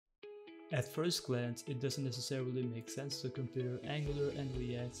At first glance, it doesn't necessarily make sense to compare Angular and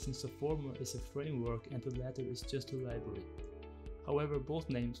React since the former is a framework and the latter is just a library. However, both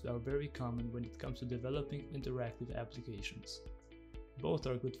names are very common when it comes to developing interactive applications. Both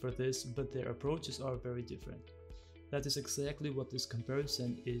are good for this, but their approaches are very different. That is exactly what this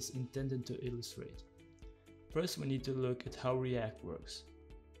comparison is intended to illustrate. First, we need to look at how React works.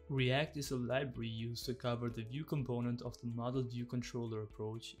 React is a library used to cover the view component of the model view controller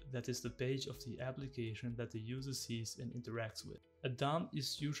approach, that is the page of the application that the user sees and interacts with. A DOM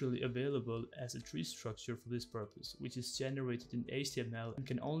is usually available as a tree structure for this purpose, which is generated in HTML and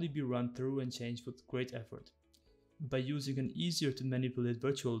can only be run through and changed with great effort. By using an easier to manipulate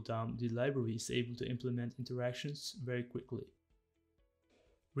virtual DOM, the library is able to implement interactions very quickly.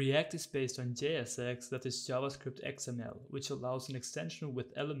 React is based on JSX, that is JavaScript XML, which allows an extension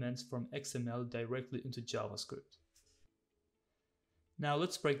with elements from XML directly into JavaScript. Now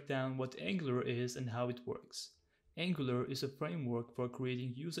let's break down what Angular is and how it works. Angular is a framework for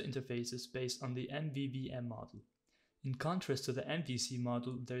creating user interfaces based on the MVVM model. In contrast to the MVC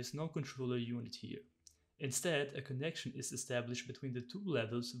model, there is no controller unit here. Instead, a connection is established between the two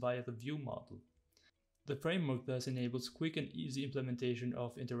levels via the view model. The framework thus enables quick and easy implementation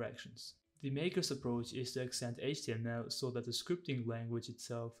of interactions. The maker's approach is to extend HTML so that the scripting language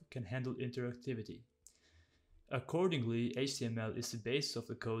itself can handle interactivity. Accordingly, HTML is the basis of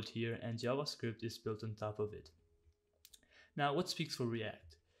the code here and JavaScript is built on top of it. Now, what speaks for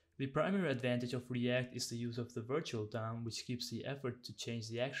React? The primary advantage of React is the use of the virtual DOM, which keeps the effort to change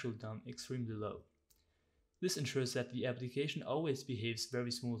the actual DOM extremely low. This ensures that the application always behaves very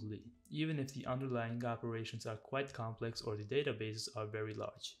smoothly, even if the underlying operations are quite complex or the databases are very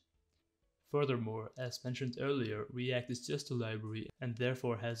large. Furthermore, as mentioned earlier, React is just a library and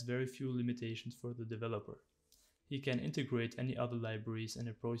therefore has very few limitations for the developer. He can integrate any other libraries and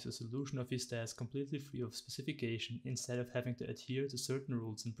approach the solution of his task completely free of specification instead of having to adhere to certain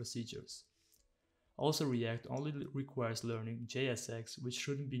rules and procedures. Also, React only requires learning JSX, which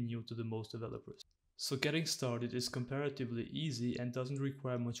shouldn't be new to the most developers. So getting started is comparatively easy and doesn't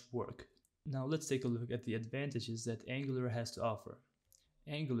require much work. Now let's take a look at the advantages that Angular has to offer.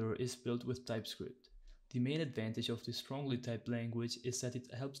 Angular is built with TypeScript. The main advantage of this strongly typed language is that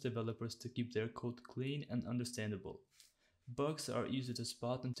it helps developers to keep their code clean and understandable. Bugs are easy to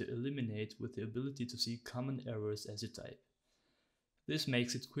spot and to eliminate with the ability to see common errors as you type. This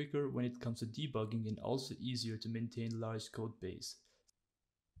makes it quicker when it comes to debugging and also easier to maintain large code base.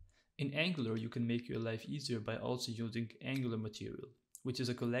 In Angular, you can make your life easier by also using Angular Material, which is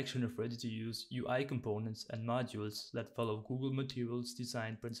a collection of ready-to-use UI components and modules that follow Google Materials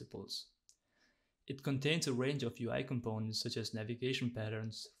design principles. It contains a range of UI components such as navigation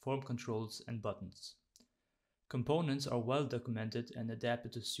patterns, form controls, and buttons. Components are well documented and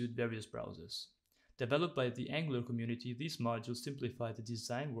adapted to suit various browsers. Developed by the Angular community, these modules simplify the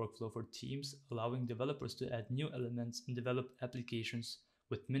design workflow for teams, allowing developers to add new elements and develop applications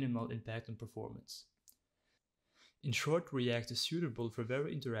with minimal impact on performance. In short, React is suitable for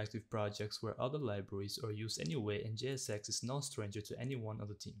very interactive projects where other libraries are used anyway and JSX is no stranger to anyone on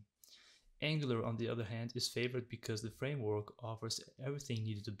the team. Angular, on the other hand, is favored because the framework offers everything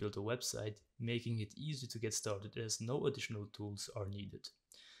needed to build a website, making it easy to get started as no additional tools are needed.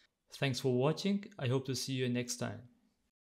 Thanks for watching, I hope to see you next time.